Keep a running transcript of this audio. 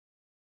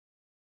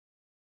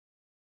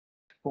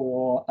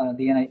for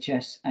the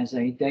NHS as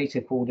a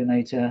data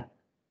coordinator,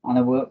 and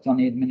I worked on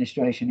the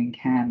administration in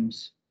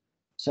CAMS.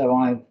 So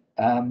I've,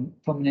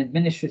 from an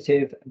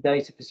administrative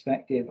data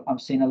perspective,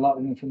 I've seen a lot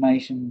of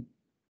information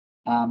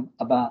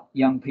about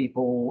young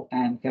people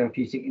and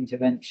therapeutic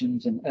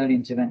interventions and early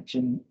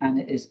intervention, and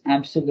it is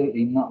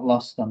absolutely not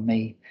lost on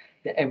me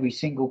that every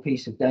single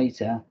piece of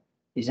data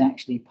is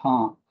actually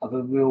part of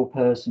a real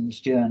person's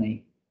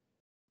journey.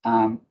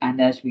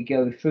 And as we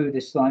go through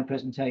this slide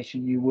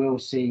presentation, you will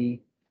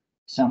see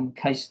some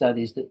case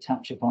studies that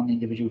touch upon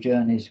individual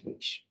journeys,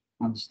 which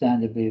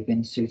understandably have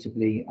been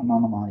suitably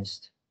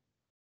anonymized.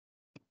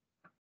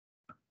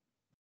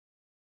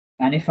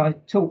 And if I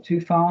talk too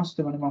fast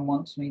or anyone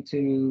wants me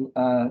to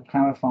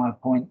clarify a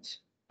point,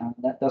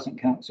 that doesn't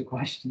count as a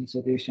question,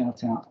 so do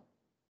shout out.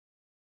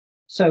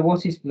 So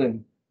what is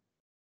Bloom?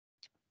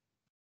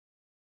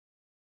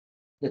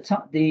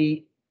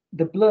 The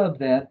blurb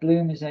there,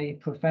 Bloom is a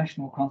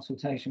professional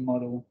consultation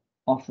model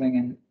offering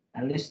an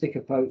holistic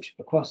approach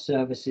across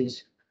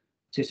services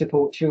to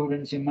support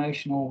children's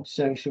emotional,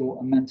 social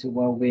and mental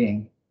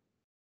well-being.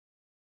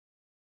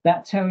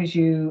 That tells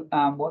you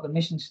what the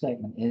mission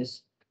statement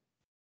is.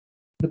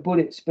 The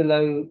bullets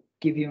below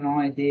give you an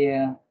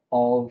idea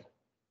of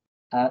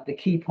the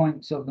key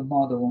points of the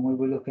model, and we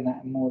were looking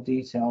at in more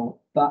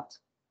detail. But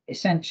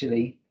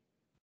essentially,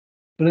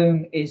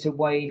 Bloom is a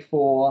way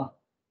for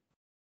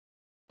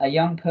a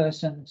young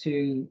person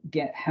to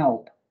get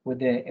help with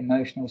their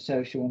emotional,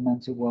 social, and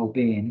mental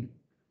well-being,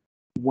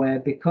 where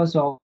because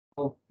of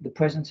the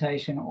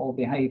presentation or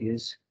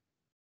behaviours,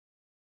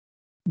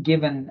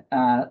 given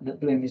that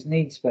Bloom is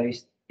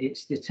needs-based,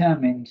 it's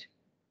determined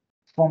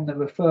from the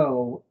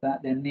referral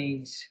that their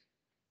needs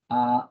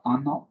are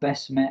not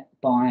best met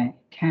by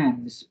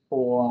CAMS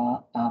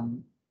or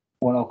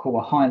what I'll call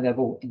a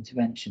high-level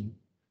intervention.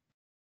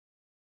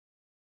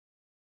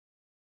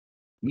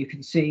 You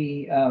can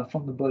see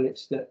from the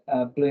bullets that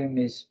Bloom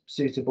is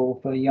suitable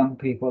for young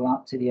people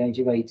up to the age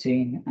of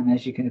 18, and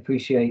as you can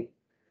appreciate,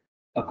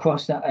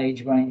 across that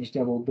age range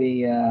there will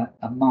be a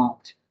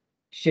marked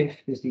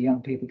shift as the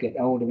young people get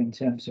older in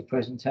terms of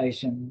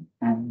presentation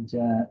and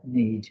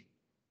need.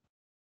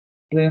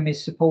 Bloom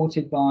is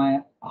supported by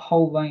a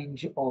whole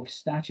range of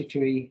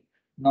statutory,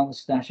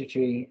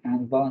 non-statutory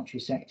and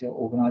voluntary sector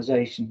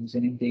organisations,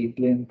 and indeed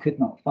Bloom could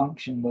not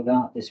function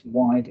without this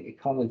wide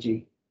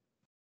ecology.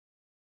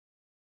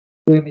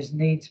 Bloom is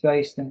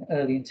needs-based and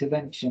early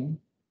intervention,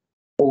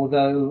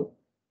 although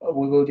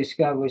we will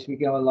discover as we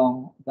go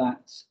along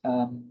that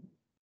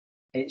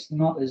it's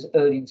not as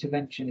early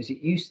intervention as it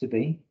used to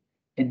be,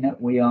 in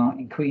that we are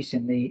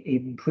increasingly,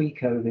 even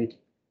pre-COVID,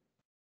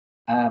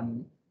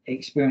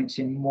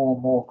 experiencing more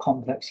and more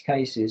complex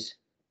cases,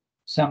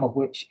 some of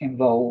which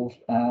involve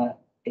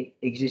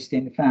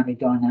existing family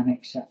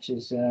dynamics such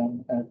as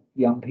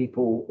young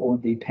people or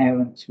indeed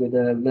parents with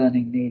a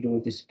learning need or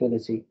a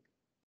disability.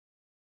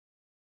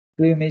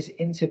 Bloom is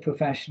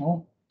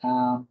interprofessional,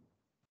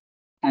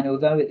 and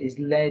although it is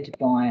led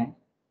by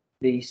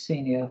the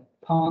senior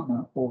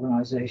partner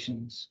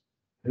organisations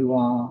who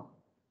are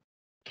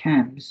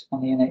CAMS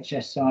on the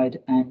NHS side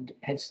and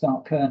Head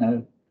Start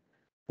Kerno,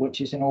 which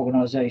is an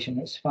organisation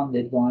that's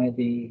funded by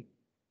the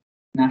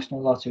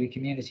National Lottery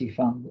Community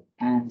Fund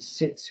and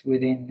sits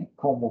within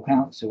Cornwall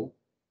Council.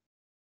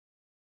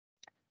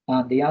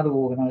 The other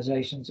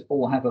organisations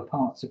all have a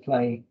part to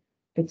play,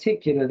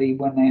 particularly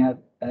when they have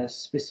a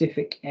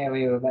specific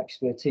area of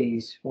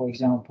expertise. For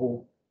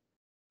example,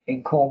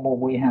 in Cornwall,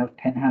 we have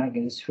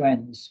Penhagen's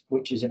Friends,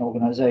 which is an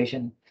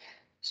organisation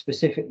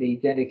specifically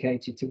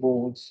dedicated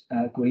towards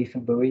grief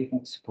and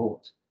bereavement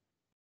support.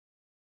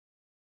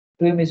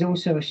 Bloom is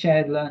also a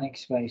shared learning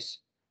space,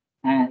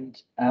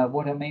 and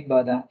what I mean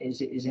by that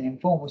is it is an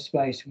informal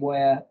space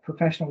where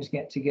professionals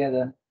get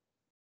together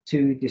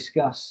to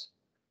discuss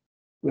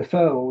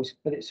referrals,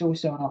 but it's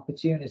also an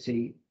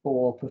opportunity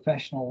for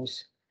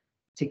professionals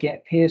to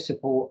get peer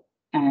support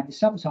and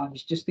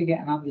sometimes just to get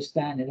an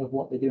understanding of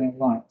what they're doing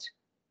right.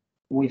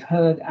 We've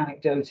heard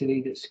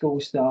anecdotally that school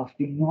staff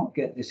do not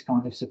get this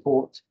kind of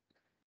support,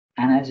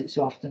 and as it's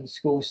often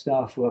school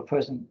staff who are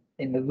present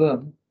in the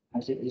room,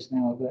 as it is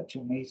now a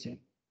virtual meeting,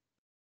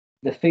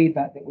 the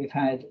feedback that we've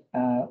had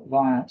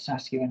via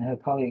Saskia and her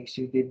colleagues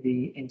who did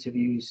the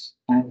interviews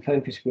and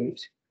focus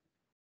groups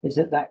is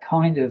that that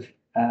kind of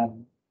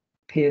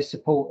peer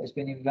support has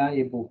been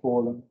invaluable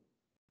for them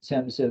in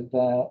terms of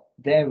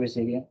their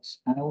resilience,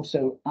 and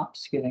also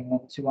upskilling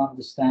them to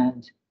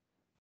understand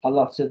a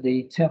lot of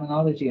the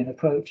terminology and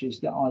approaches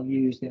that are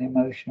used in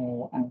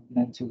emotional and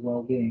mental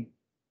well-being.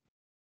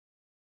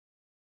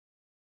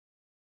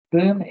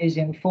 Bloom is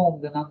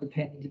informed and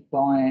underpinned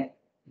by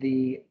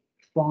the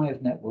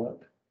Thrive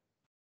network.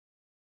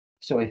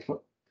 Sorry,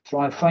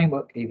 Thrive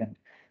framework even.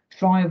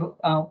 Thrive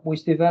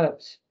was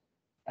developed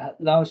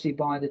largely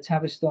by the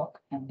Tavistock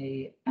and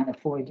the Anna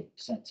Freud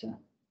Centre.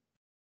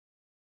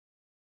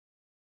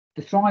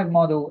 The Thrive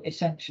model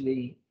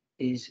essentially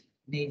is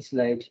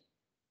needs-led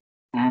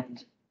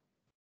and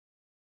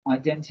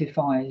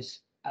identifies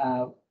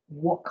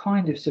what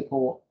kind of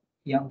support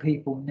young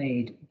people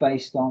need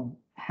based on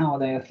how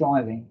they are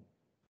thriving.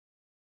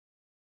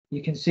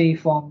 You can see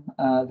from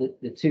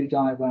the two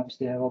diagrams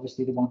there,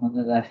 obviously the one on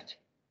the left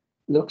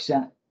looks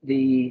at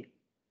the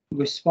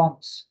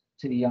response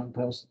to the young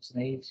person's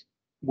needs,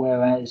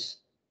 whereas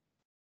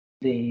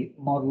the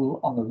model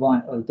on the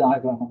right, or the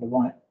diagram on the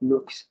right,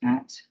 looks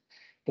at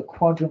the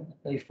quadrant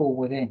that they fall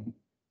within.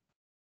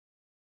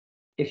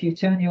 If you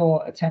turn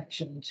your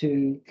attention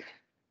to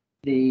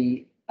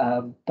the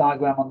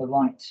diagram on the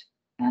right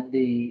and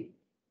the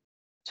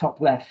top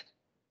left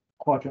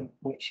quadrant,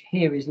 which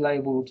here is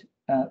labeled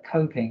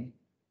coping,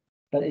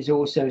 but is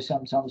also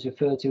sometimes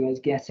referred to as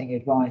getting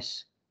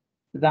advice,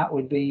 that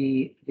would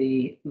be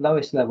the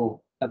lowest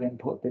level of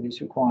input that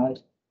is required,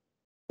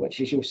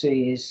 which, as you'll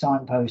see, is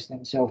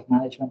signposting,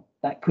 self-management.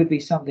 That could be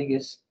something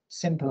as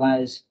simple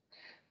as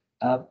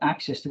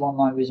access to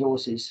online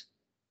resources.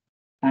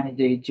 And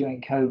indeed,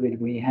 during COVID,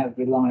 we have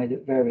relied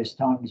at various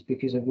times,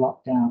 because of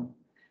lockdown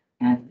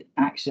and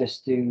access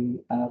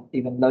to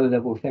even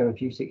low-level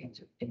therapeutic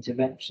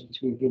interventions,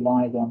 we've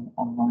relied on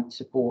online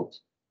support.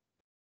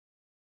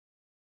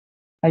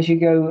 As you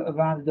go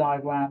around the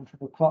diagram from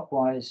the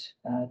clockwise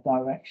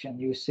direction,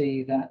 you'll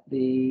see that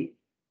the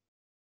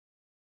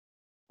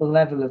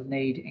level of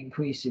need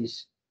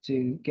increases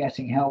to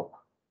getting help,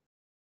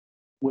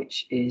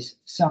 which is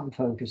some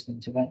focused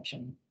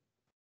intervention,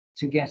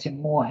 to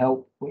getting more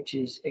help, which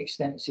is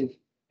extensive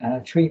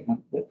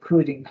treatment that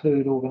could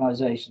include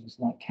organisations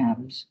like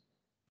CAMS,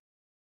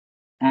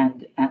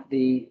 and at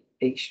the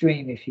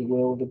extreme, if you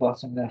will, the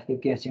bottom left, of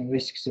getting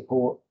risk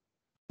support,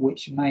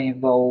 which may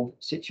involve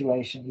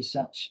situations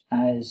such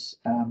as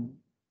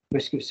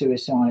risk of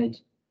suicide,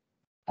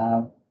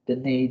 the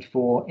need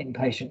for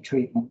inpatient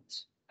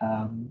treatment,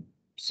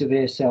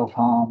 severe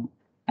self-harm,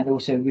 and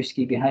also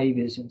risky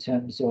behaviours in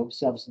terms of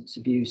substance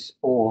abuse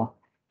or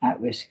at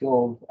risk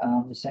of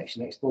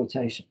sexual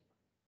exploitation.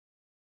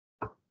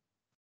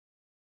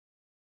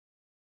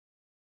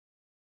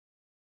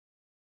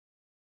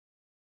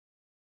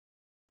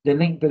 The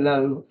link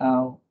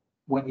below,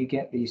 when you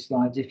get these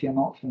slides, if you're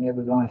not familiar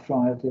with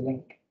iThrive, the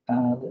link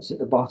that's at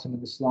the bottom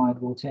of the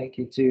slide will take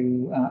you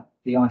to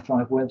the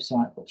iThrive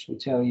website, which will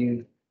tell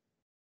you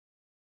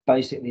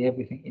basically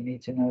everything you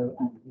need to know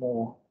and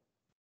more.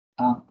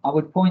 I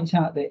would point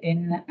out that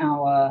in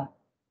our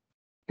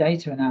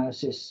data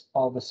analysis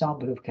of a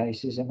sample of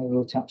cases, and we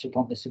will touch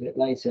upon this a bit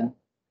later,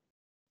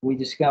 we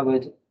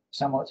discovered,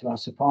 somewhat to our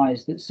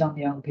surprise, that some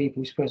young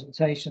people's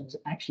presentations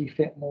actually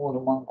fit more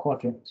than one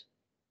quadrant.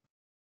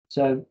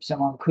 So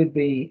someone could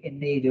be in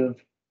need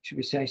of, should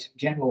we say, some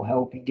general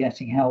help in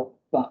getting help,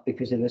 but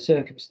because of their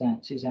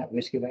circumstances at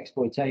risk of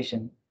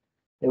exploitation,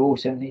 there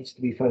also needs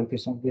to be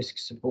focus on risk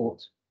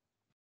support.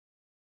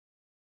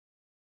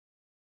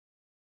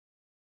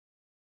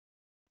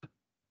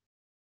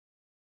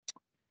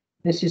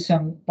 This is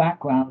some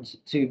background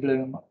to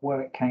Bloom, where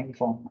it came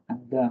from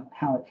and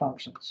how it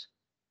functions.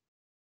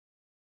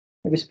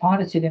 It was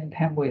piloted in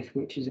Penwith,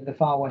 which is in the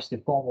far west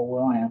of Cornwall,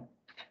 where I am,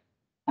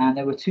 and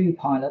there were two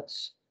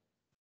pilots.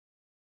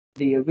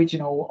 The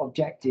original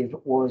objective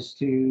was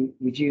to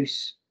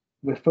reduce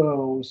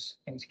referrals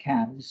into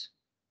CAMS,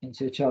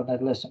 into child and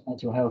adolescent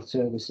mental health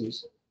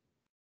services,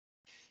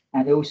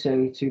 and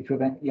also to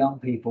prevent young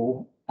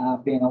people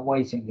being on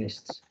waiting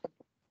lists.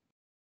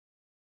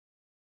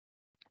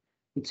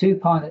 The two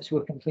pilots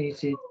were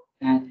completed,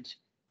 and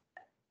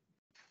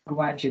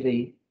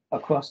gradually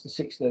across the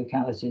 6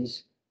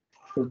 localities,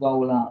 the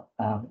rollout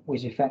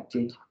was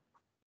effected,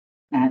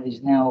 and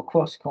is now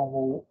across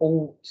Cornwall,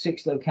 all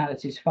 6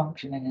 localities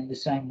functioning in the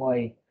same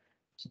way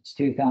since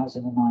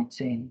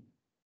 2019.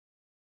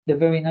 The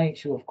very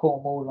nature of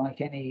Cornwall,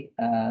 like any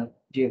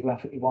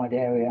geographically wide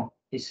area,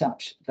 is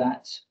such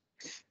that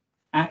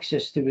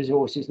access to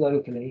resources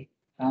locally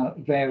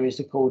varies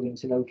according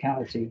to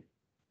locality.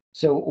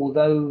 So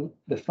although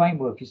the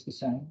framework is the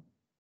same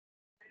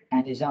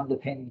and is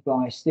underpinned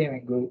by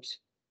steering groups,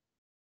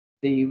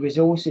 the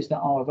resources that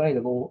are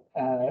available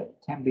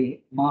can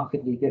be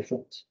markedly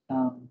different.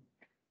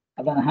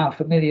 I don't know how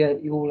familiar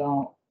you all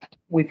are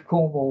with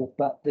Cornwall,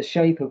 but the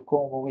shape of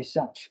Cornwall is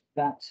such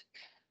that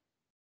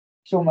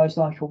it's almost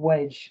like a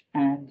wedge,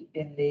 and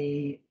in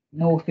the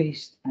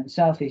northeast and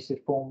southeast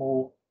of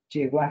Cornwall,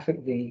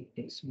 geographically,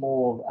 it's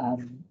more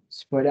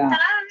spread out.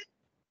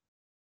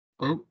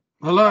 Oh,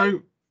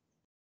 hello.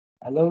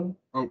 Hello?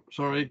 Oh,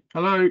 sorry.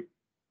 Hello.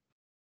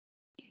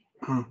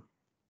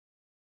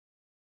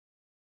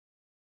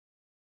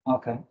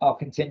 Okay, I'll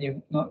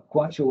continue. Not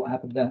quite sure what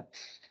happened there.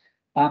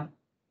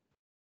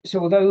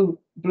 So although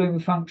Bloom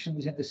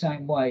functions in the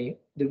same way,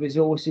 the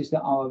resources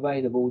that are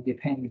available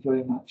depend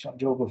very much on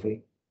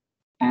geography.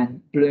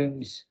 And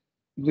Bloom's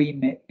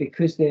remit,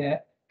 because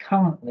there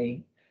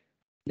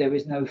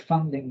is no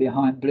funding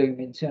behind Bloom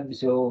in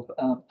terms of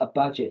a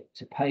budget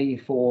to pay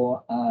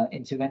for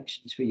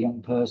interventions for a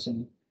young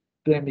person,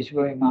 Bloom is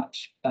very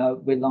much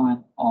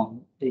reliant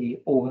on the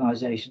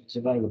organisations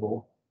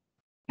available.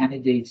 And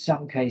indeed,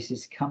 some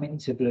cases come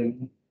into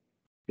Bloom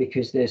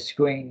because they're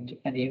screened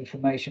and the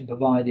information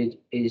provided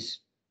is,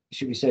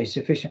 should we say,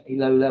 sufficiently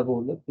low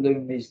level that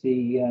Bloom is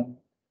the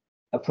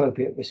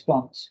appropriate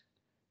response.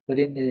 But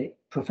in the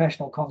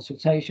professional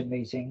consultation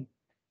meeting,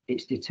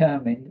 it's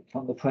determined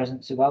from the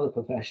presence of other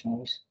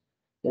professionals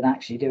that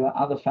actually there are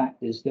other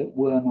factors that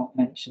were not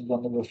mentioned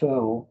on the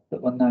referral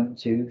that were known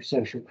to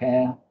social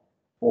care,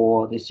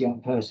 or this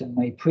young person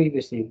may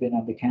previously have been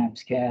under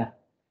CAMHS care.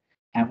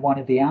 And one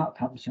of the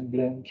outcomes from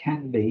Bloom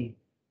can be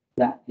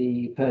that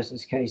the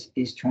person's case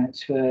is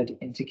transferred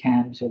into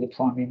CAMHS or the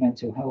primary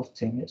mental health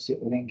team that sit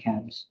within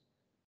CAMHS.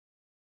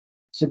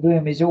 So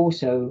Bloom is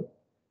also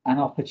an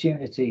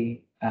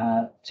opportunity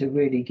to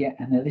really get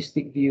an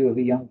holistic view of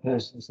a young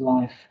person's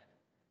life,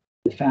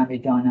 the family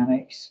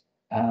dynamics,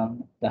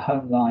 the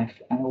home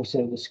life, and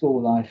also the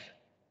school life.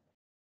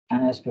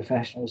 And as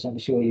professionals, I'm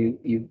sure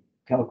you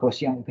come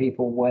across young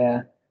people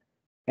where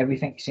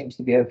everything seems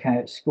to be okay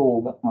at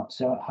school, but not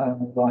so at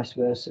home, and vice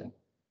versa.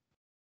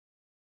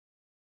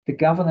 The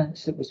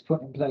governance that was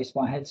put in place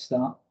by Head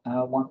Start,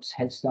 once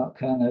Head Start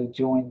Kerno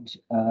joined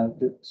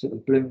the sort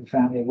of Bloom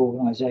family of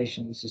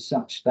organisations, is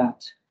such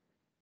that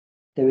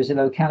there is a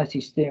locality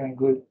steering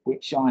group,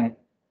 which I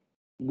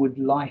would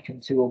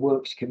liken to a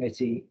works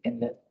committee, in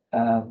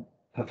that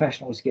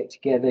professionals get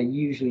together,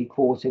 usually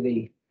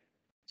quarterly,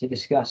 to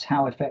discuss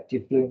how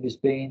effective Bloom has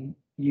been,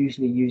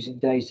 usually using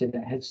data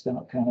that Head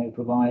Start Kerno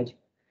provide.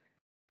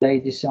 They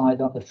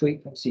decide on the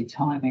frequency,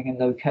 timing, and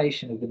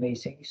location of the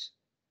meetings,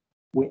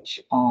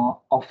 which are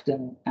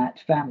often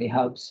at family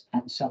hubs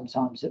and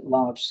sometimes at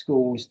large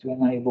schools to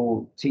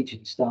enable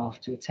teaching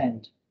staff to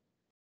attend.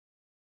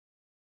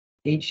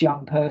 Each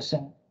young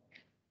person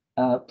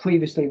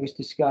previously was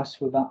discussed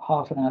for about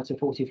half an hour to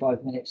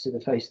 45 minutes of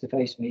the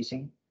face-to-face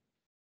meeting.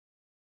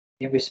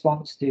 In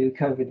response to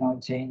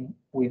COVID-19,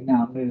 we've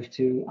now moved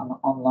to an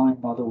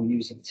online model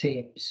using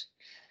Teams,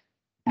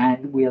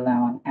 and we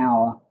allow an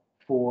hour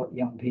for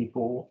young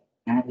people.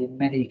 And in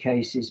many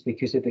cases,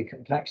 because of the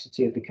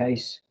complexity of the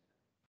case,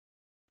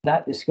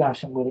 that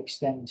discussion will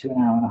extend to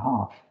an hour and a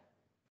half.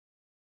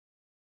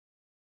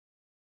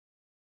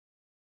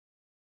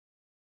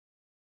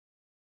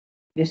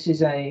 This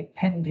is a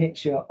pen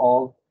picture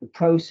of the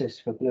process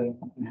for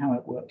Bloom and how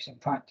it works in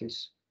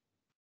practice.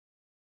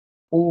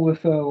 All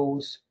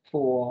referrals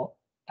for,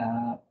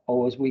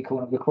 or as we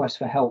call them, requests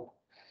for help,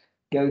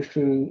 go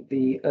through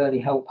the Early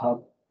Help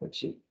Hub,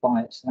 which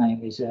by its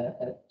name is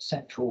a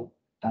central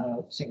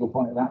single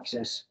point of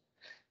access.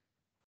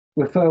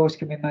 Referrals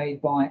can be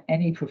made by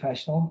any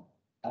professional.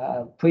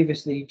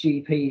 Previously,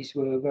 GPs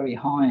were very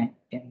high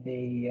in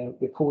the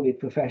recorded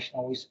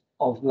professionals.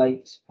 Of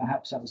late,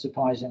 perhaps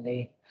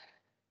unsurprisingly,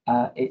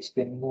 it's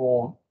been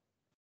more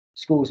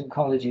schools and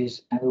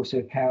colleges, and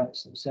also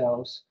parents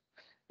themselves.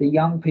 The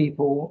young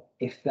people,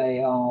 if they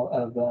are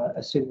of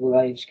a suitable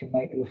age, can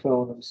make a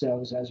referral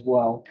themselves as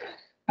well.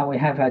 And we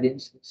have had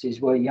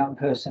instances where a young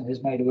person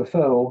has made a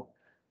referral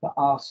but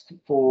asked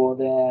for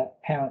their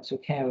parents or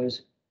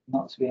carers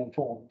not to be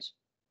informed.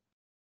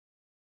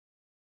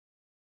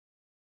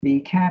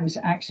 The CAMHS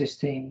Access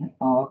team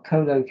are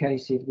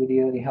co-located with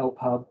the Early Help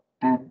Hub,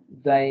 and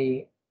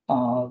they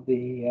are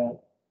the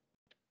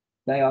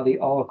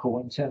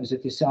oracle in terms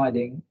of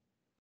deciding,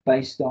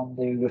 based on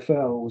the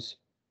referrals,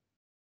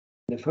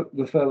 the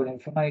referral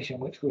information,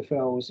 which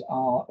referrals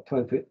are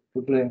appropriate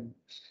for Bloom.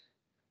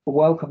 A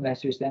welcome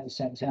letter is then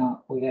sent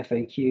out with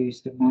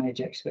FAQs to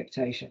manage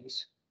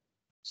expectations,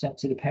 sent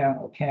to the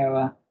parent or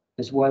carer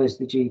as well as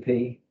the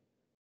GP,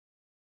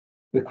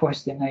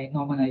 requesting a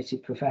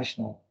nominated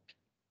professional.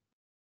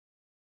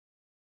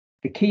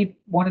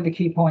 One of the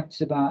key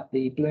points about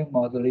the Bloom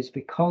model is,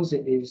 because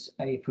it is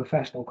a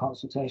professional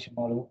consultation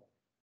model,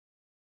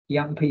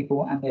 young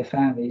people and their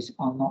families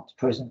are not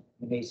present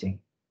in the meeting.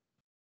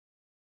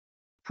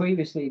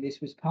 Previously,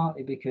 this was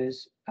partly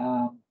because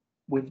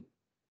with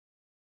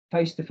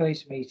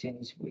face-to-face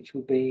meetings, which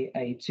would be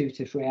a 2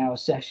 to 3 hour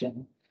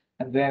session,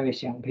 and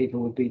various young people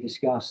would be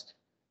discussed,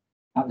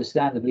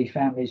 understandably,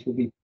 families would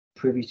be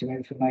privy to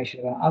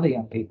information about other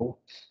young people.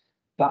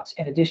 But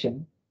in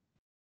addition,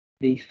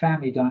 the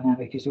family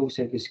dynamic is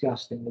also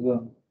discussed in the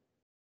room.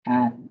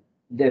 And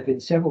there have been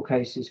several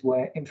cases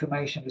where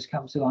information has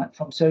come to light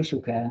from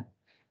social care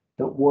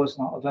that was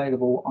not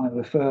available on a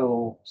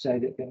referral, say,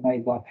 that had been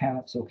made by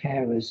parents or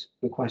carers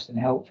requesting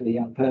help for the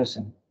young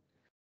person.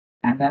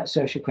 And that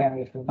social care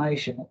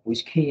information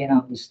was key in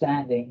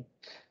understanding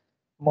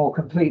more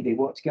completely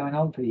what's going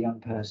on for the young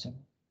person,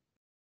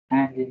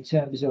 and in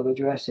terms of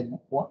addressing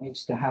what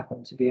needs to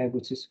happen to be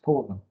able to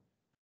support them.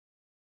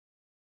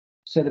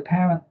 So the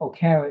parent or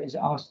carer is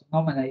asked to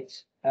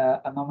nominate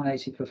a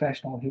nominated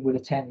professional who will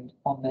attend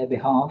on their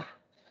behalf.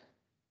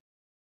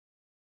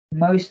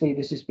 Mostly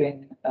this has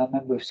been a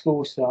member of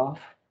school staff,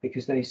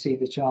 because they see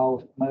the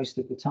child most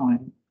of the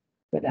time,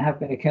 but there have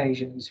been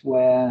occasions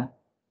where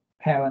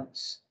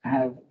parents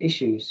have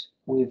issues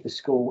with the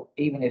school,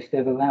 even if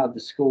they've allowed the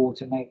school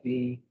to make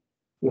the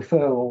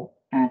referral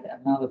and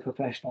another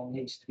professional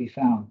needs to be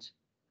found.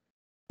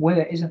 Where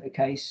that isn't the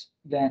case,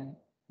 then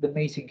the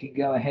meeting can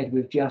go ahead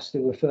with just the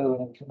referral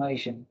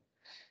information.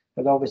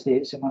 But obviously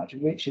it's a much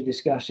richer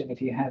discussion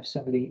if you have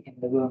somebody in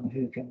the room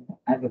who can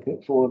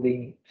advocate for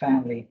the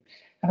family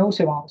and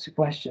also answer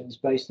questions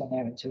based on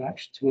their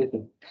interactions with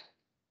them,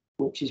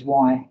 which is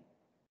why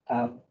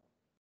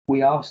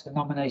we asked the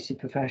nominated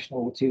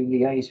professional to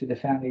liaise with the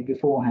family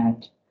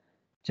beforehand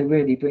to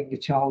really bring the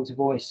child's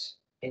voice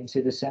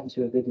into the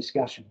centre of the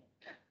discussion.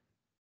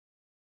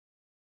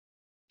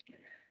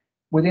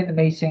 Within the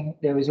meeting,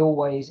 there is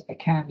always a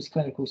CAMS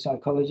clinical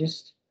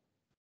psychologist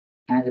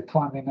and a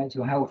primary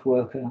mental health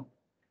worker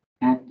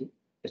and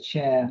a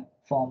chair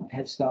from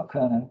Head Start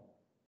Kerno.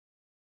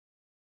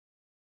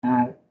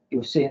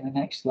 You'll see in the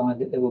next slide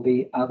that there will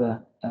be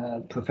other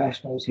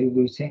professionals who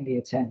routinely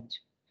attend.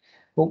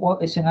 But what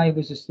this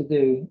enables us to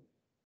do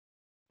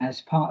as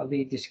part of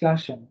the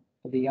discussion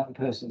of the young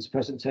person's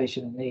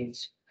presentation and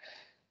needs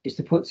is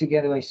to put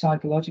together a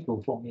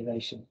psychological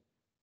formulation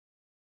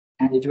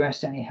and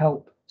address any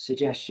help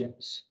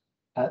suggestions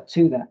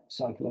to that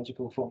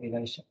psychological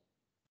formulation.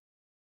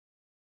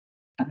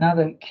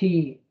 Another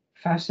key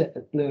facet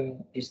of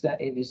Bloom is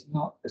that it is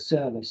not a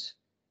service.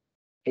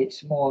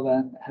 It's more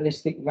than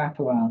holistic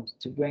wraparound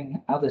to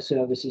bring other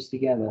services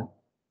together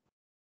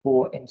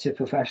for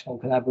interprofessional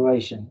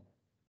collaboration,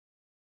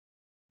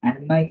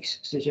 and makes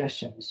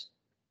suggestions.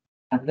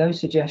 And those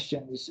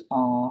suggestions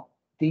are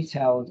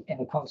detailed in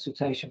a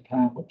consultation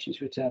plan, which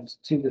is returned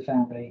to the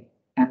family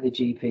and the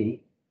GP.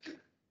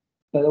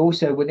 But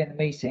also within the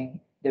meeting,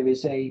 there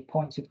is a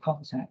point of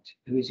contact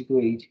who is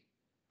agreed,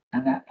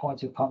 and that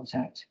point of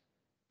contact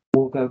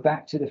will go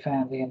back to the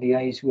family and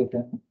liaise with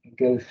them and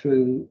go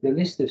through the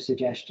list of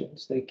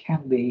suggestions. They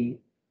can be,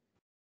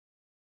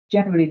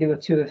 generally there are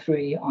 2 or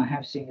 3. I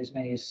have seen as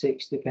many as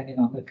 6, depending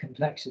on the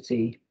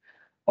complexity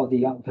of the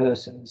young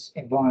person's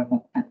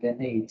environment and their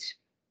needs.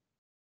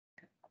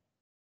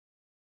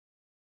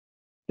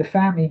 The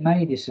family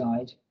may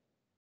decide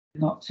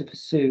not to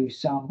pursue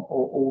some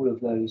or all of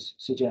those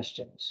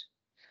suggestions.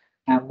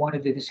 And one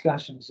of the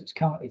discussions that's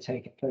currently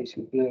taking place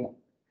with Bloom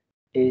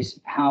is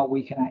how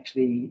we can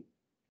actually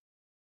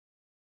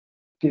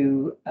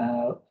do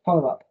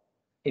follow-up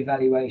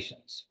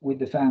evaluations with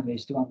the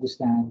families to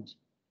understand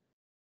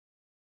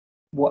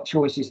what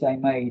choices they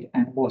made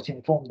and what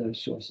informed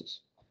those choices.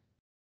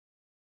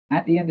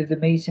 At the end of the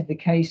meeting, the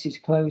case is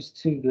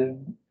closed to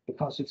Bloom, the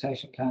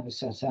consultation plan is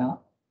set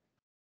out,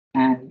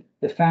 and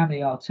the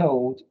family are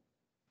told,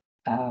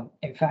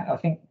 in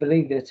fact,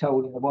 believe they're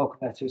told in the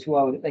welcome letter as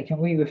well, that they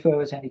can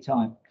re-refer at any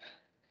time.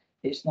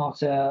 It's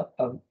not a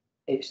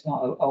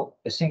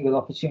single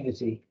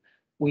opportunity.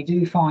 We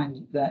do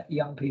find that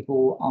young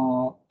people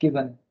are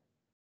given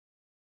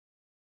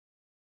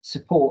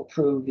support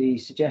through the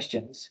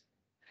suggestions,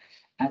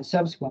 and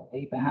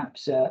subsequently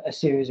perhaps a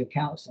series of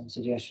counselling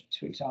suggestions,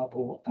 for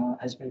example,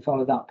 has been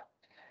followed up.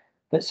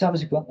 But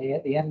subsequently,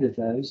 at the end of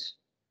those,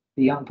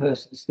 the young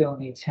person still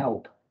needs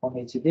help or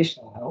needs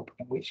additional help,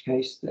 in which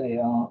case they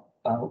are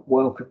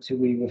welcome to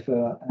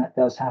re-refer, and that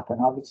does happen.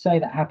 I would say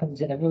that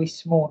happens in a very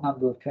small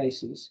number of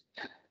cases.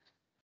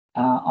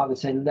 I would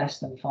say less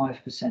than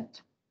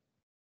 5%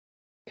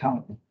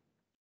 currently.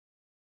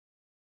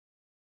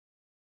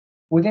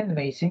 Within the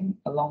meeting,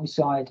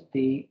 alongside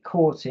the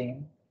core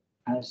team,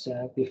 as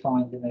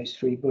defined in those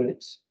 3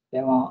 bullets,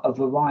 there are a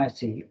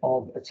variety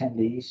of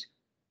attendees.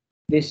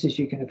 This, as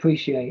you can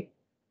appreciate,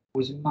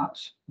 was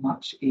much,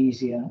 much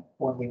easier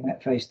when we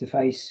met face to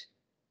face,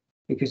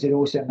 because it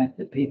also meant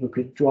that people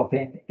could drop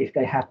in if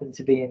they happened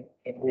to be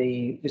in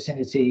the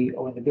vicinity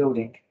or in the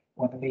building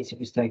when the meeting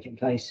was taking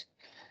place.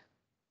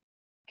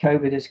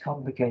 COVID has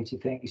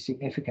complicated things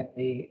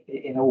significantly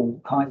in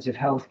all kinds of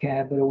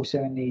healthcare, but also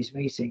in these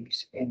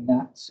meetings, in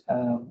that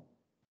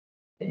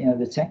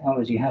the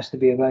technology has to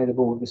be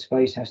available, the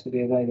space has to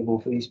be available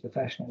for these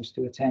professionals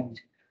to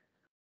attend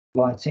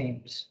via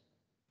Teams.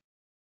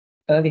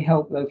 Early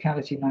help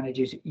locality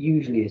managers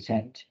usually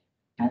attend,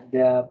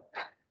 and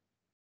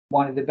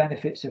one of the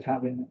benefits of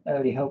having an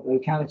early help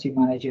locality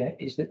manager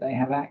is that they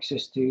have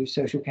access to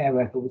social care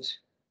records,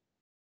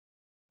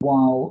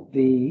 while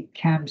the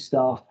CAM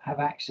staff have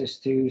access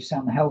to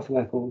some health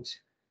records,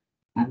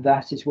 and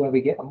that is where we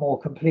get a more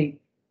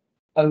complete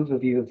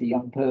overview of the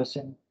young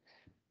person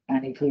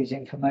and includes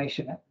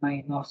information that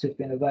may not have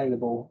been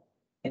available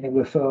in a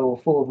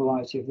referral for a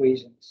variety of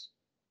reasons.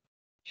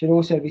 It should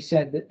also be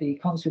said that the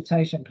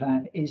consultation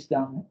plan is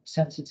done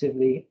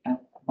sensitively and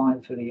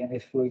mindfully, and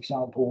if, for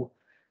example,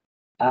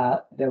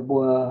 there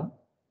were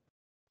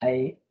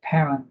a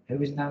parent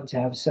who is known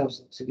to have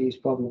substance abuse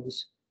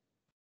problems,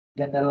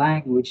 then the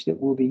language that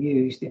will be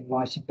used in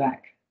writing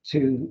back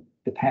to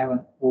the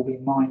parent will be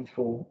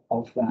mindful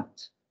of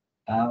that.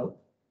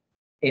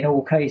 In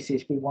all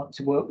cases, we want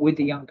to work with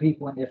the young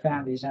people and their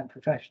families and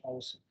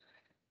professionals,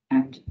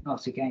 and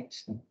not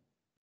against them.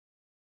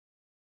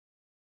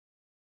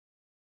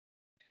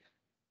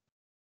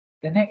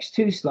 The next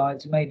 2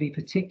 slides may be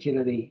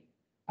particularly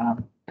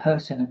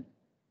pertinent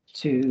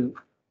to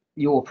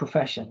your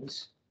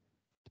professions.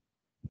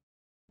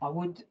 I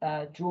would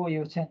draw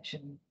your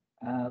attention,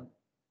 well,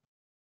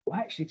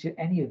 actually, to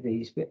any of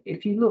these, but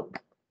if you look,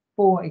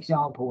 for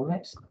example,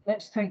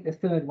 let's take the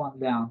 3rd one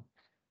down,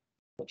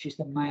 which is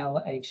the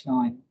male age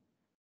 9,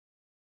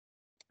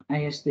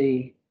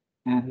 ASD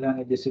and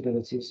learning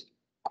disabilities.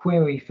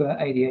 query for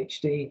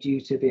ADHD due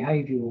to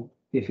behavioural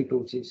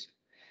difficulties.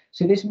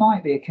 So this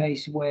might be a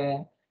case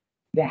where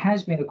there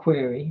has been a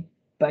query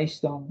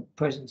based on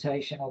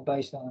presentation or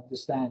based on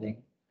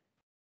understanding,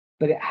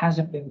 but it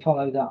hasn't been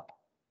followed up.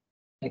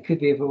 There could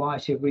be a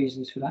variety of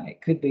reasons for that.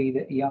 It could be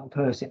that the young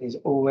person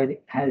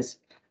has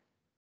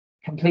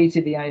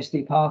completed the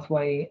ASD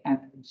pathway,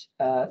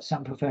 and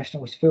some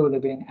professionals feel they're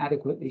being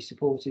adequately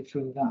supported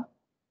through that.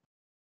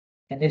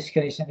 In this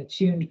case, an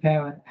attuned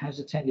parent has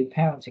attended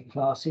parenting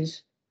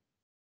classes,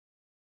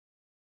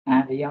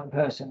 and the young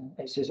person,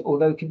 it says,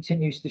 although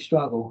continues to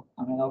struggle.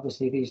 I mean,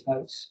 obviously these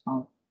notes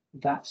aren't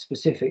that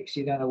specific, so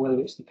you don't know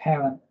whether it's the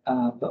parent,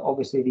 but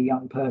obviously the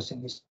young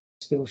person is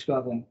still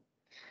struggling.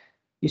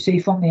 You see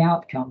from the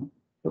outcome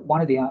that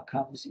one of the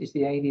outcomes is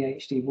the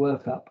ADHD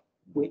workup,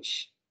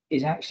 which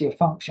is actually a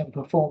function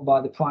performed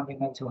by the primary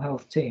mental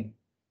health team.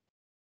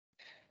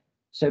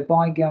 So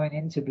by going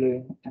into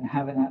Bloom and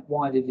having that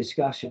wider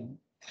discussion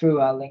through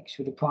our links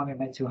with the primary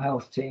mental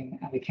health team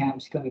and the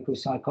CAMHS clinical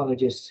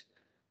psychologists,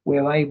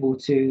 we're able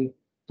to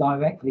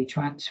directly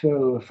transfer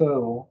a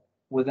referral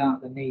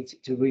without the need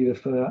to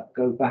re-refer,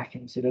 go back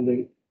into the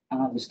loop.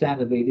 And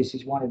understandably, this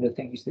is one of the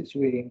things that's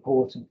really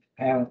important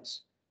for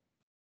parents.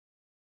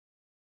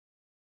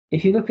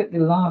 If you look at the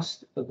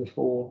last of the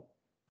four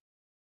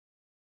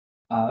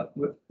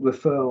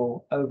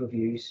referral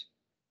overviews,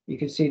 you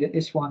can see that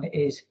this one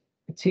is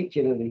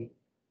particularly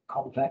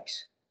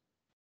complex,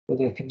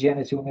 with a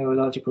congenital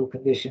neurological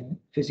condition,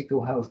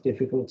 physical health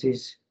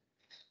difficulties,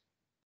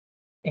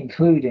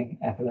 including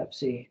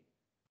epilepsy.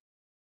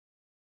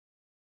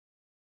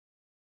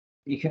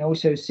 You can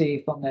also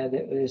see from there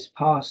that there's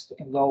past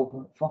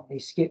involvement from the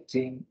SCIP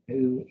team,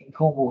 who in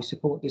Cornwall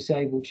support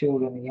disabled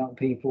children and young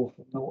people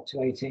from 0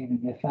 to 18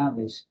 and their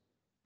families.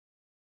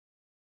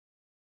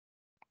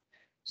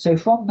 So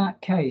from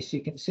that case,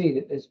 you can see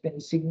that there's been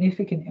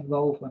significant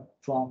involvement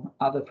from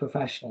other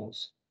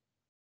professionals.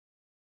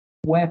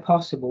 Where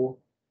possible,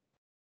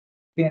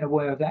 being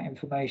aware of that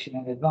information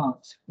in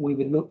advance, we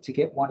would look to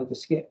get one of the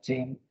SCIP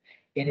team,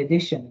 in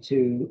addition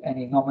to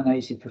any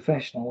nominated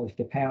professional, if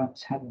the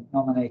parents hadn't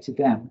nominated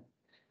them,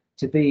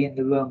 to be in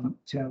the room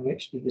to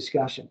enrich the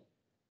discussion.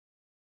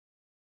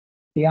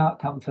 The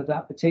outcome for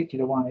that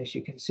particular one, as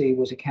you can see,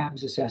 was a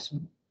CAMHS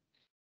assessment,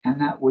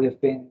 and that would have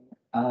been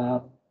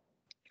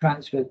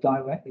transferred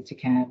directly to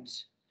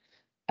CAMHS,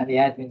 and the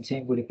admin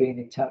team would have been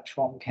in touch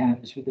from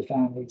CAMHS with the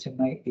family to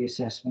make the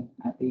assessment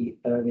at the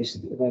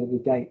earliest available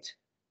date.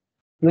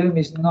 Bloom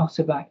is not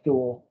a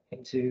backdoor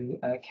into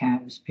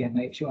CAMHS,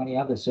 PMH, or any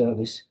other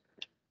service,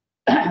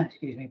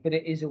 excuse me, but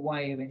it is a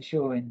way of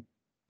ensuring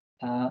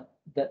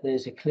that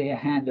there's a clear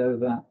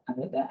handover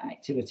and that that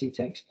activity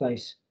takes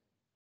place.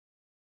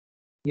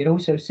 You'd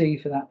also see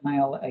for that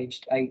male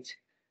aged 8,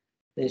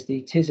 there's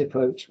the TIS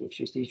approach,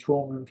 which is the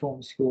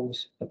trauma-informed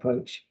schools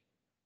approach,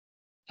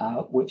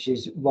 which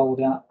is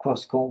rolled out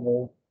across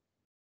Cornwall,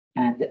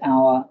 and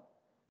our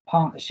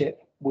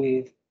partnership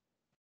with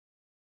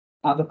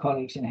other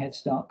colleagues in Head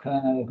Start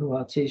Kerno who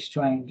are TIS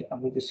trained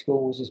and with the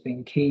schools has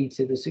been key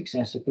to the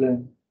success of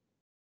Bloom.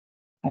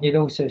 And you'd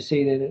also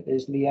see that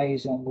there's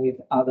liaison with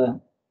other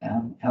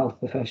health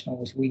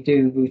professionals. We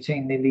do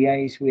routinely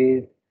liaise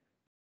with,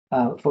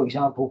 for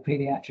example,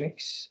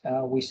 paediatrics.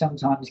 We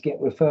sometimes get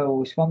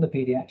referrals from the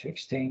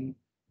paediatrics team,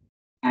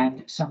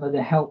 and some of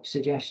the help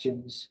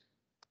suggestions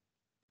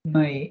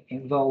may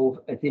involve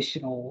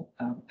additional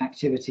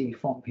activity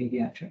from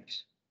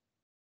paediatrics.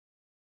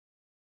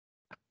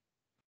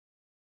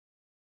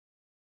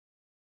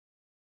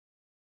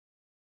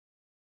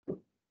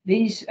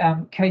 These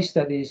case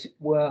studies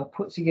were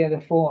put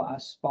together for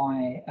us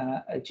by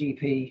a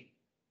GP.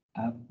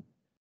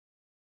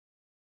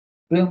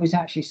 Bloom was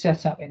actually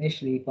set up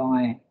initially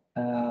by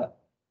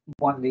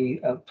one of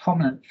the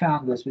prominent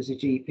founders was a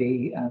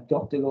GP,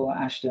 Dr. Laura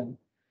Ashton,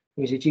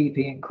 who is a GP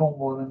in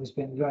Cornwall and has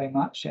been very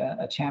much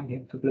a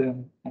champion for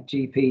Bloom, and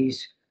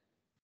GPs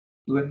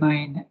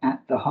remain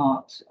at the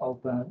heart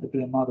of the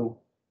Bloom model.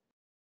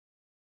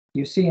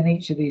 You see in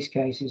each of these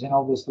cases, and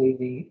obviously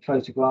the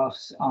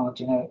photographs are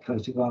generic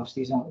photographs,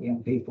 these aren't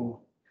young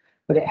people,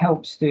 but it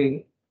helps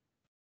to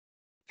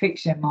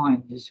fix in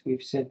mind, as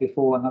we've said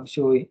before, and I'm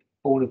sure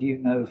all of you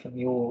know from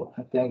your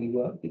daily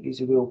work, that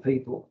these are real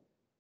people,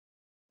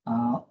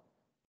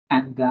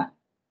 and that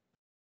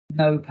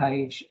no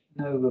page,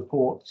 no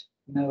report,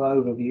 no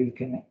overview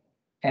can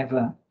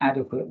ever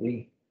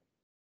adequately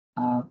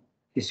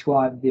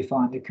describe and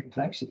define the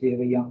complexity of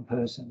a young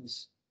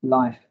person's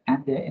life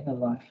and their inner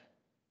life.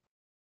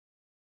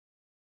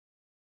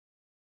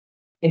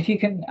 If you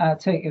can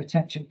take your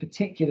attention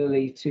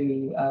particularly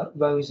to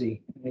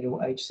Rosie, in the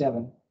middle, age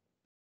 7,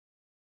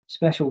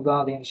 special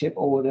guardianship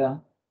order,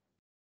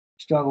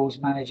 struggles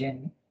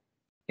managing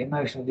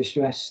emotional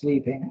distress,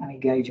 sleeping, and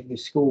engaging with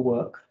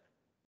schoolwork.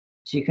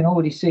 So you can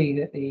already see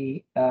that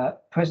the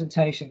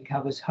presentation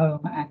covers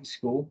home and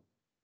school.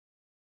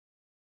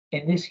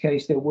 In this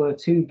case, there were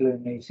 2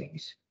 Bloom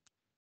meetings,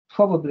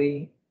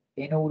 probably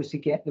in order to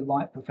get the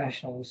right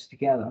professionals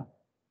together.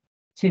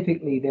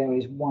 Typically, there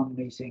is 1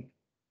 meeting,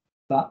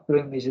 but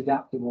Bloom is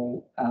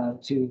adaptable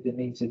to the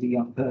needs of the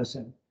young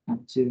person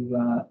and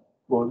to,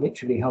 well,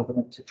 literally helping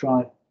them to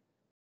thrive.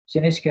 So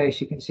in this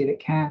case, you can see that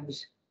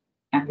CAMS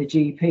and the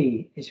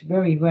GP, it's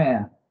very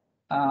rare.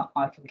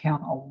 I can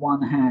count on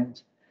one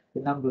hand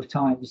the number of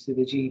times that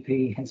the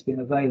GP has been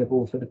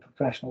available for the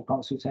professional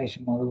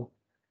consultation model.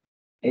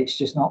 It's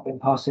just not been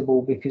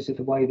possible because of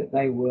the way that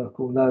they work,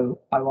 although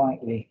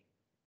ironically,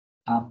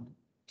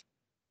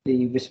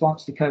 the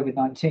response to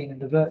COVID-19 and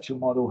the virtual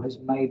model has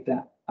made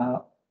that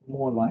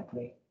more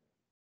likely.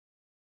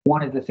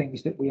 One of the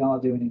things that we are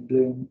doing in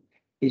Bloom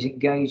is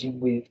engaging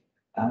with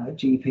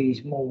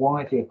GPs more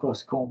widely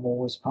across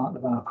Cornwall as part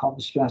of our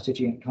comms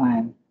strategy and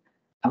plan,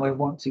 and we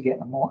want to get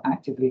them more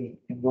actively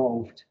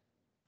involved.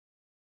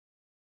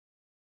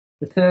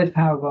 The third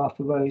paragraph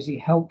for Rosie,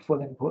 helpful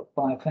input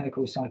by a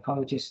clinical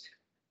psychologist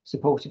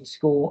supporting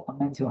school and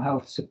mental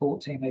health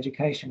support team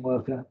education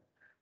worker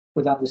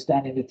with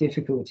understanding the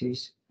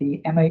difficulties.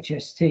 The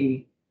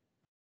MHST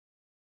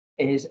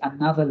is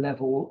another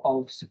level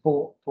of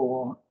support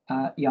for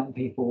young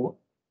people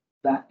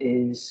that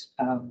is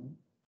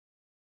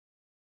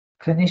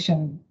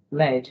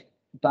clinician-led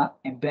but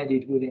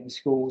embedded within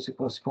schools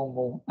across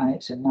Cornwall, and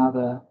it's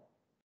another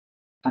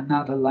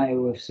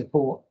layer of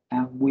support,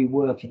 and we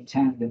work in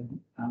tandem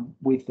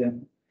with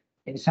them.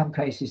 In some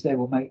cases, they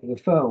will make the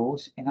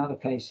referrals. In other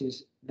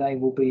cases, they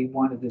will be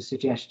one of the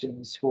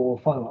suggestions for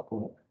follow-up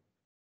work.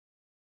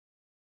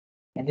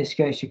 In this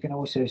case, you can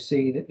also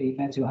see that the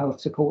mental health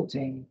support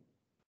team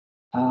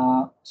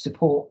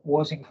support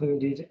was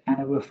included and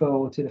a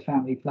referral to the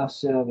Family Plus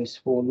service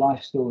for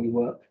life story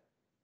work.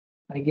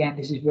 And again,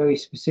 this is very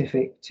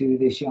specific to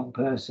this young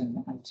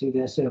person and to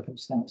their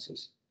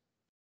circumstances.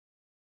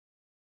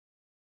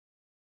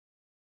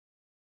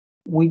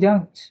 We're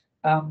not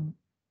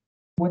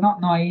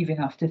naive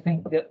enough to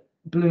think that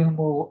Bloom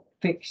will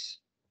fix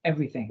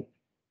everything,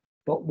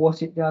 but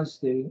what it does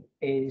do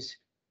is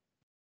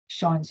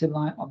shines a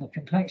light on the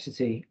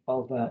complexity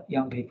of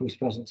young people's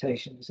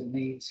presentations and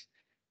needs,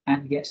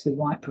 and gets the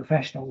right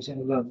professionals in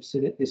the room so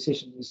that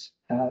decisions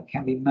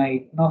can be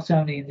made not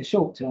only in the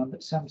short term,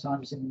 but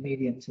sometimes in the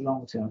medium to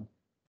long term.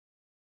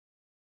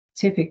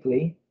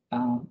 Typically,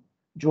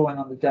 drawing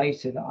on the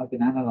data that I've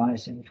been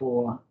analysing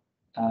for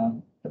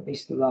at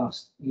least the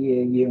last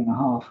year and a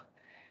half,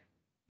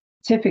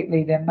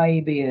 typically there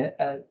may be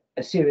a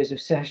series of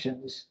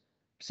sessions,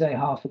 say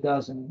half a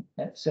dozen,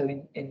 so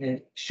in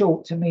the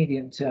short to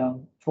medium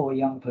term for a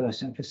young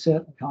person for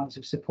certain kinds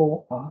of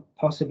support, or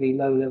possibly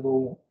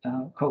low-level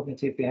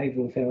cognitive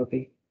behavioural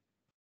therapy.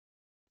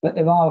 But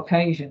there are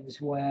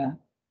occasions where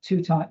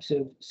two types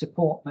of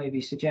support may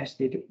be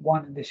suggested,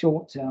 one in the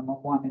short term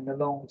and one in the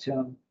long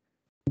term,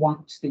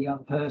 once the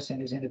young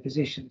person is in a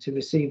position to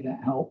receive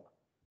that help.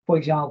 For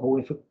example,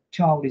 if a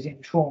child is in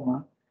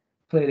trauma,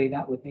 clearly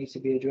that would need to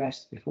be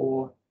addressed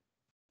before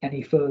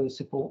any further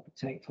support would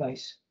take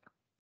place.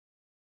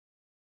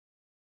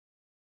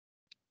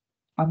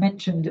 I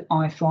mentioned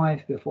I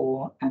Thrive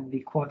before and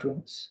the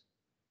quadrants.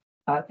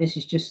 This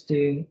is just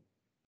to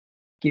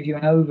give you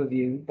an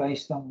overview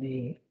based on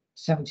the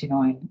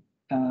 79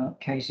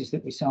 cases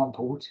that we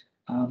sampled.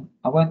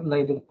 I won't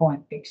labour the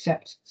point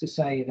except to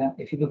say that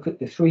if you look at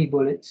the 3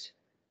 bullets,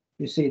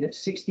 you'll see that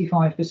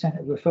 65%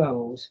 of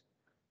referrals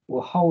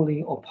were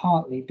wholly or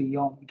partly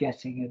beyond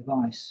getting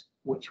advice,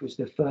 which was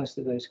the first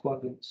of those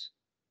quadrants.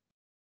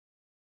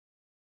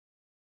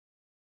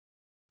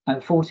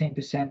 And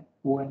 14%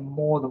 were in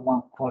more than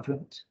one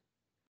quadrant,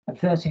 and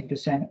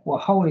 13% were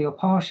wholly or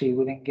partially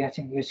within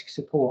getting risk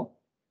support,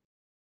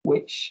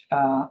 which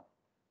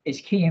is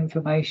key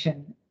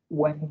information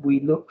when we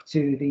look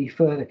to the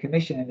further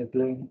commissioning of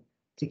Bloom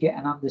to get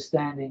an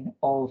understanding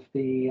of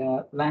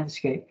the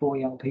landscape for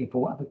young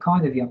people and the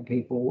kind of young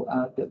people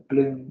that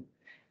Bloom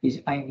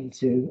is aiming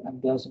to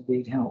and does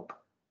indeed help.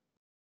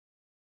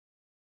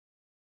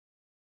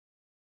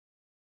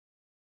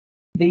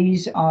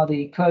 These are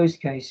the closed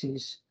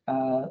cases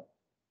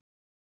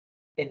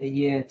in the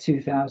year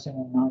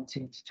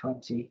 2019 to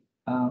 20.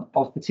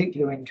 Of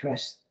particular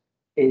interest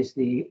is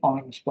the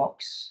orange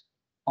box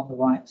on the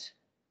right,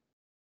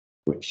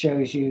 which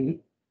shows you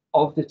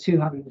of the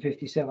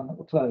 257 that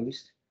were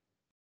closed,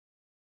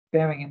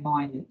 bearing in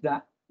mind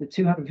that the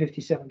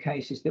 257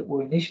 cases that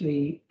were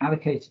initially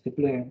allocated to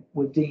Bloom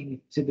were deemed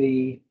to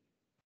be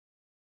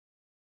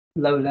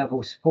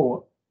low-level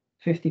support,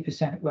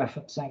 50%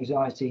 reference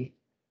anxiety,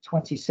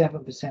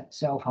 27%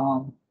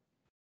 self-harm,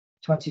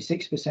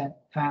 26%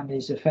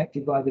 families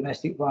affected by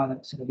domestic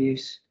violence and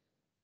abuse,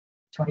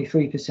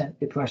 23%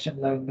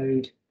 depression, low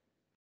mood,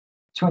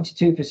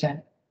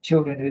 22%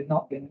 children who had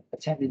not been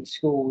attending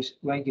schools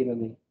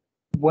regularly.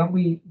 When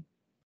we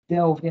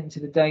delved into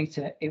the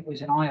data, it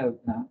was an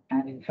eye-opener,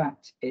 and in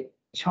fact, it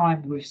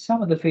chimed with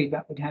some of the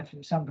feedback we'd had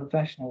from some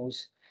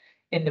professionals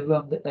in the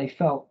room that they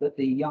felt that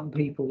the young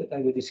people that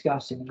they were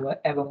discussing were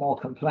ever more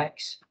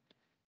complex,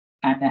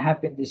 and there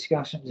have been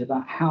discussions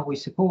about how we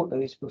support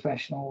those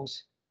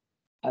professionals.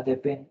 There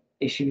have been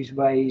issues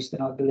raised,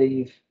 and I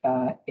believe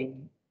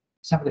in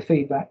some of the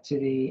feedback to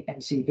the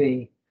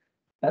NCB,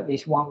 at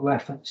least one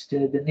reference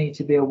to the need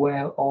to be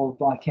aware of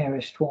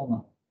vicarious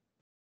trauma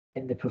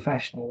in the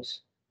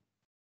professionals.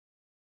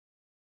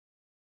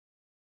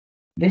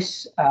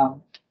 This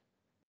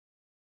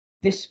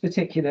this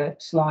particular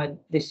slide,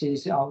 this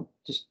is, I'll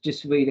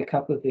just read a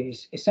couple of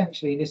these.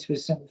 Essentially, this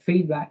was some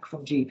feedback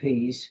from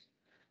GPs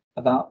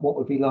about what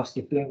would be lost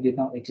if Bloom did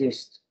not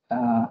exist.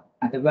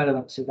 And the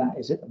relevance of that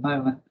is at the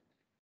moment,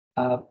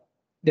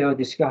 there are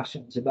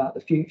discussions about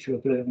the future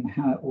of Bloom and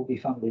how it will be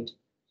funded.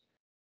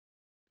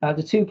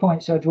 The 2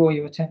 points I draw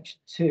your attention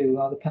to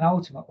are the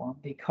penultimate one,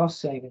 the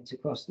cost savings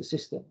across the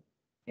system,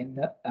 in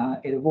that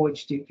it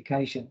avoids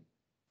duplication.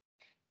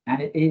 And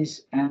it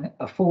is an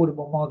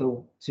affordable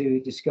model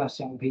to discuss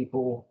young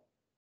people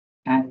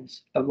and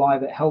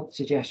arrive at help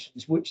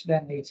suggestions, which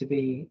then need to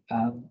be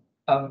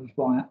owned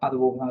by other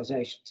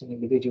organisations and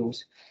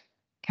individuals.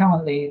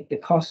 Currently, the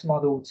cost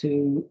model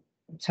to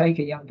take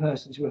a young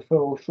person's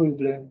referral through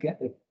Bloom, get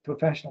the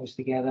professionals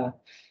together,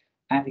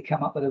 and to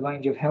come up with a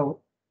range of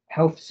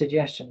health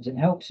suggestions and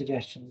help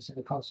suggestions in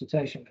the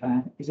consultation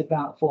plan is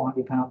about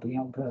 £400 per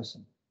young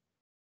person.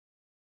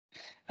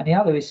 And the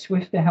other is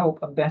swifter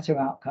help and better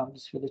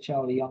outcomes for the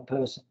child or young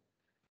person.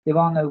 There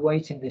are no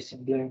waiting lists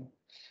in Bloom,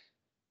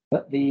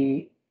 but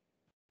the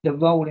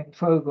rolling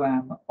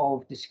programme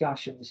of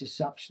discussions is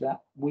such that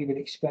we would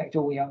expect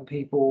all young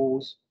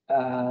people's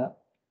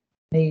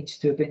needs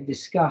to have been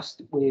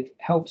discussed with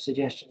help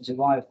suggestions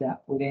arrived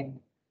at within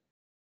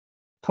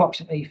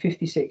approximately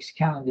 56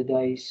 calendar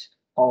days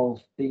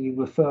of the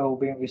referral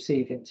being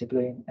received into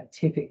Bloom, and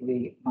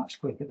typically much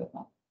quicker than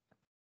that.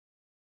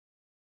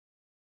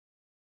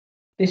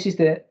 This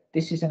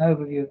is an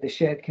overview of the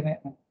shared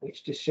commitment,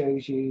 which just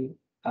shows you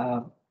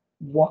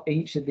what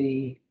each of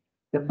the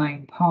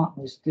main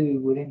partners do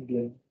within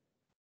Bloom,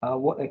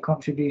 what their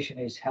contribution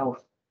is: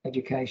 health,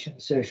 education,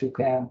 social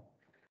care,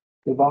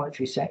 the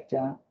voluntary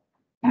sector,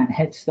 and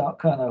Head Start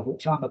Kernel,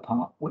 which I'm a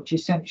part, which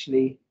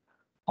essentially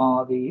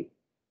are the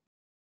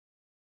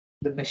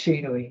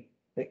machinery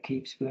that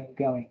keeps Bloom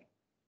going.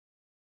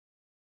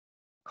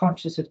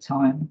 Conscious of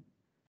time,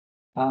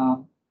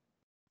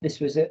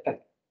 this was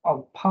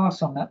I'll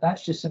pass on that.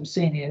 That's just some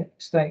senior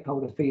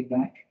stakeholder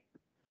feedback.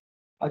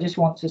 I just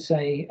want to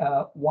say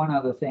one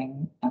other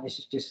thing, and this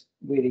is just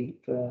really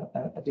for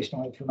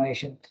additional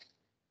information.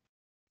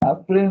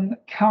 Bloom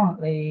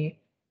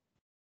currently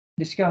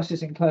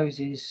discusses and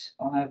closes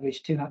on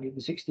average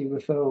 260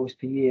 referrals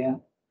per year.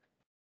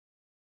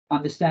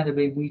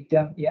 Understandably, we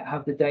don't yet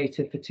have the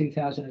data for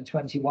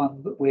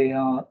 2021, but we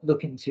are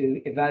looking to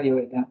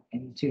evaluate that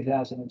in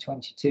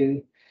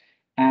 2022.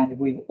 And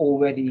we've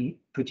already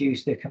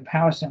produced a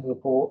comparison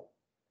report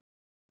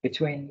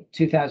between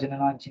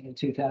 2019 and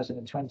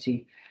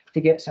 2020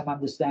 to get some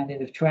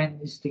understanding of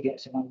trends, to get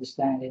some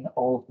understanding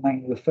of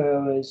main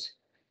referrers,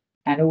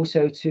 and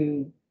also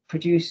to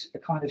produce a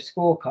kind of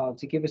scorecard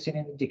to give us an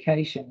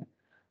indication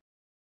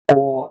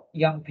for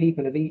young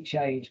people of each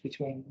age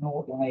between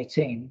 0 and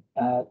 18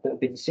 that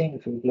have been seen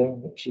through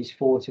Bloom, which is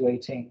 4 to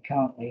 18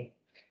 currently,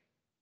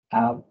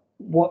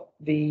 what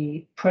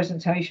the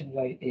presentation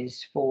rate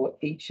is for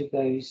each of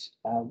those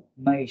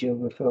major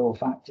referral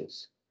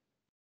factors.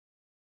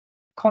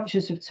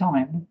 Conscious of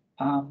time,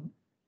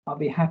 I'll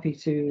be happy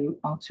to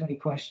answer any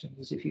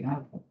questions if you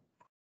have them.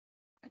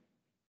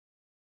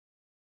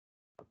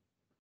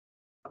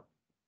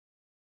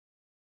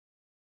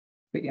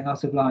 But you're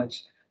not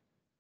obliged.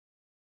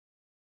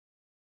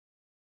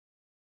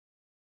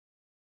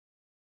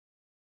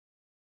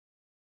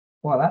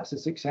 Well, that's a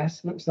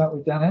success. Looks like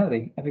we've done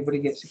early. Everybody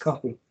gets a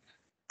coffee.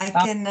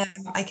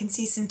 I can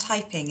see some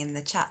typing in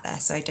the chat there,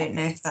 so I don't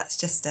know if that's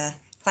just a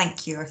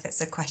thank you or if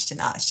it's a question.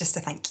 It's just a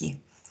thank you,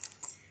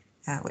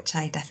 which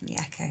I definitely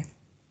echo.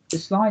 The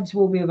slides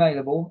will be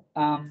available,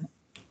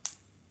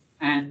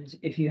 and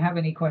if you have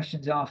any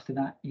questions after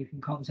that, you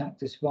can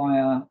contact us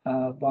via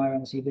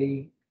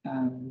NCB.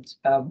 And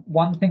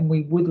one thing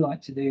we would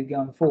like to do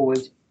going forward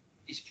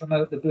is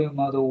promote the Bloom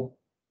model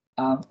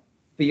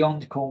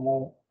beyond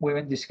Cornwall. We're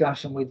in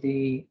discussion with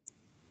the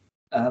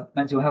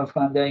Mental Health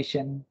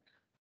Foundation.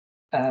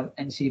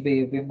 NCB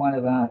have been one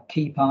of our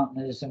key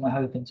partners, and we're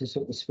hoping to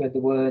sort of spread the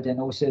word,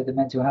 and also the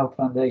Mental Health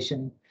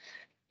Foundation,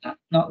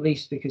 not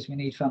least because we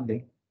need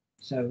funding.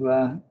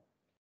 So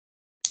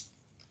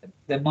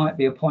there might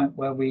be a point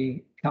where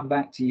we come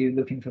back to you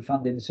looking for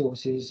funding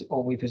sources,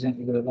 or we present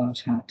you with a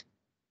large hat.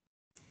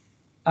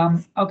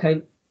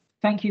 Okay,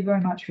 thank you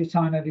very much for your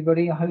time,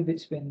 everybody. I hope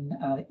it's been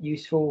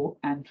useful,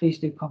 and please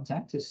do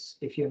contact us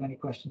if you have any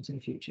questions in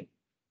the future.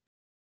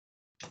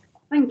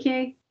 Thank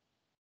you.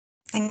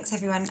 Thanks,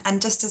 everyone.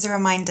 And just as a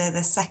reminder,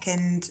 the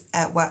second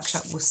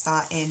workshop will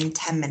start in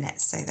 10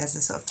 minutes. So there's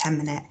a sort of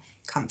 10-minute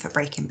comfort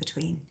break in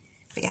between.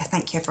 But yeah,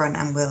 thank you, everyone,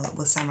 and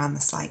we'll send around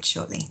the slides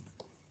shortly.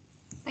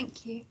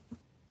 Thank you.